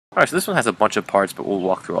Alright, so this one has a bunch of parts, but we'll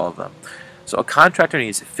walk through all of them. So a contractor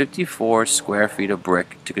needs 54 square feet of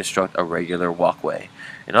brick to construct a regular walkway.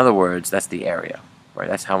 In other words, that's the area, right?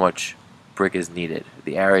 That's how much brick is needed.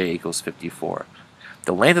 The area equals 54.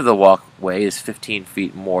 The length of the walkway is 15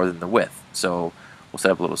 feet more than the width. So we'll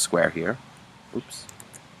set up a little square here. Oops.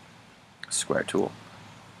 Square tool.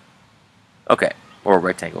 Okay, or a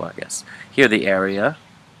rectangle, I guess. Here the area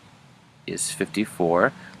is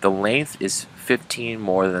 54. The length is 15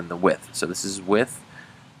 more than the width. So this is width.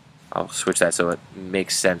 I'll switch that so it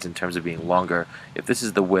makes sense in terms of being longer. If this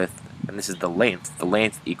is the width and this is the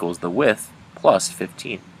length equals the width plus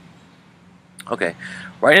 15. Okay,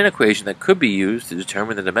 write an equation that could be used to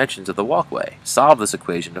determine the dimensions of the walkway. Solve this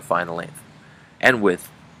equation to find the length and width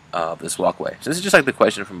of this walkway. So this is just like the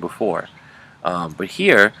question from before. But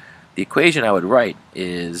here, the equation I would write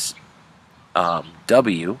is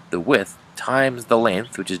W, the width, times the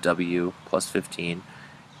length, which is W plus 15,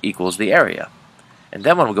 equals the area. And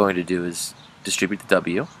then what I'm going to do is distribute the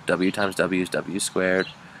W. W times W is W squared,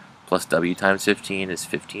 plus W times 15 is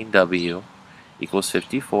 15W, equals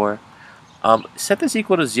 54. Set this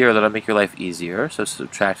equal to 0, that'll make your life easier, so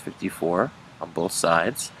subtract 54 on both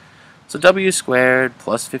sides. So W squared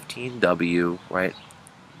plus 15W, right,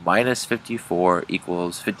 minus 54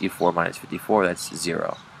 equals 54 minus 54, that's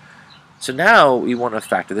 0. So now we want to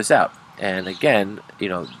factor this out. And again, you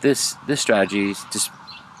know, this strategy is just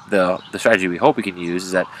the strategy we hope we can use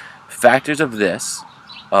is that factors of this,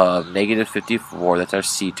 of negative 54, that's our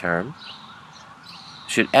C term,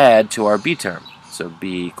 should add to our B term. So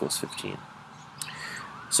B equals 15.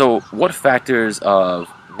 So what factors of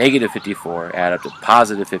negative 54 add up to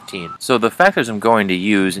positive 15? So the factors I'm going to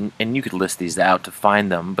use, and you could list these out to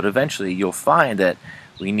find them, but eventually you'll find that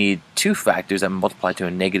we need two factors that multiply to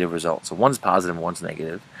a negative result. So one's positive and one's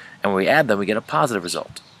negative. And when we add them, we get a positive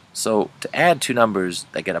result. So to add two numbers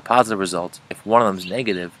that get a positive result, if one of them is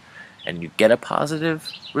negative and you get a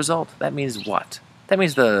positive result, that means what? That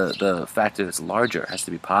means the factor that's larger has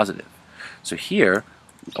to be positive. So here,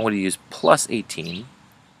 I'm going to use plus 18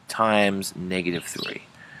 times negative 3.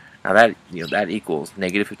 Now that equals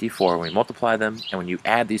negative 54 when we multiply them, and when you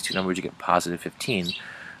add these two numbers, you get positive 15.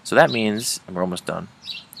 So that means, and we're almost done,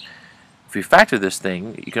 if you factor this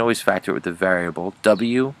thing, you can always factor it with the variable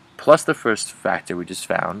W plus the first factor we just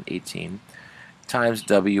found, 18, times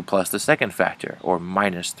W plus the second factor, or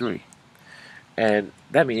minus 3. And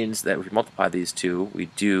that means that if we multiply these two, we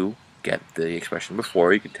do get the expression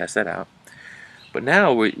before. You can test that out. But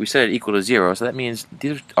now we set it equal to 0, so that means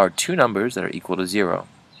these are two numbers that are equal to 0.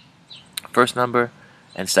 First number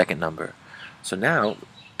and second number. So now,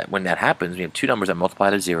 when that happens, we have two numbers that multiply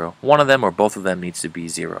to 0. One of them or both of them needs to be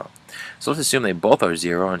 0. So let's assume they both are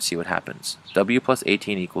 0 and see what happens. W plus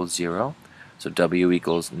 18 equals 0. So W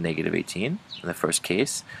equals negative 18 in the first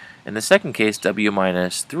case. In the second case, W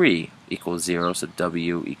minus 3 equals 0. So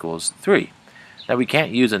W equals 3. Now we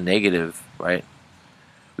can't use a negative, right?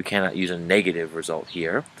 We cannot use a negative result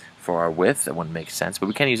here for our width. That wouldn't make sense. But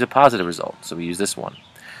we can use a positive result. So we use this one.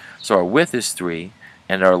 So our width is 3.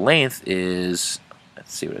 And our length is...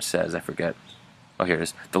 Let's see what it says. I forget. Oh, here it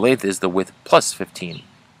is. The length is the width plus 15.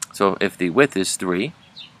 So if the width is 3,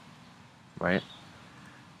 right,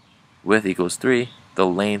 width equals 3, the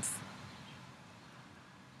length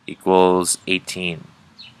equals 18,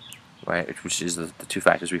 right, which is the two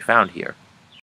factors we found here.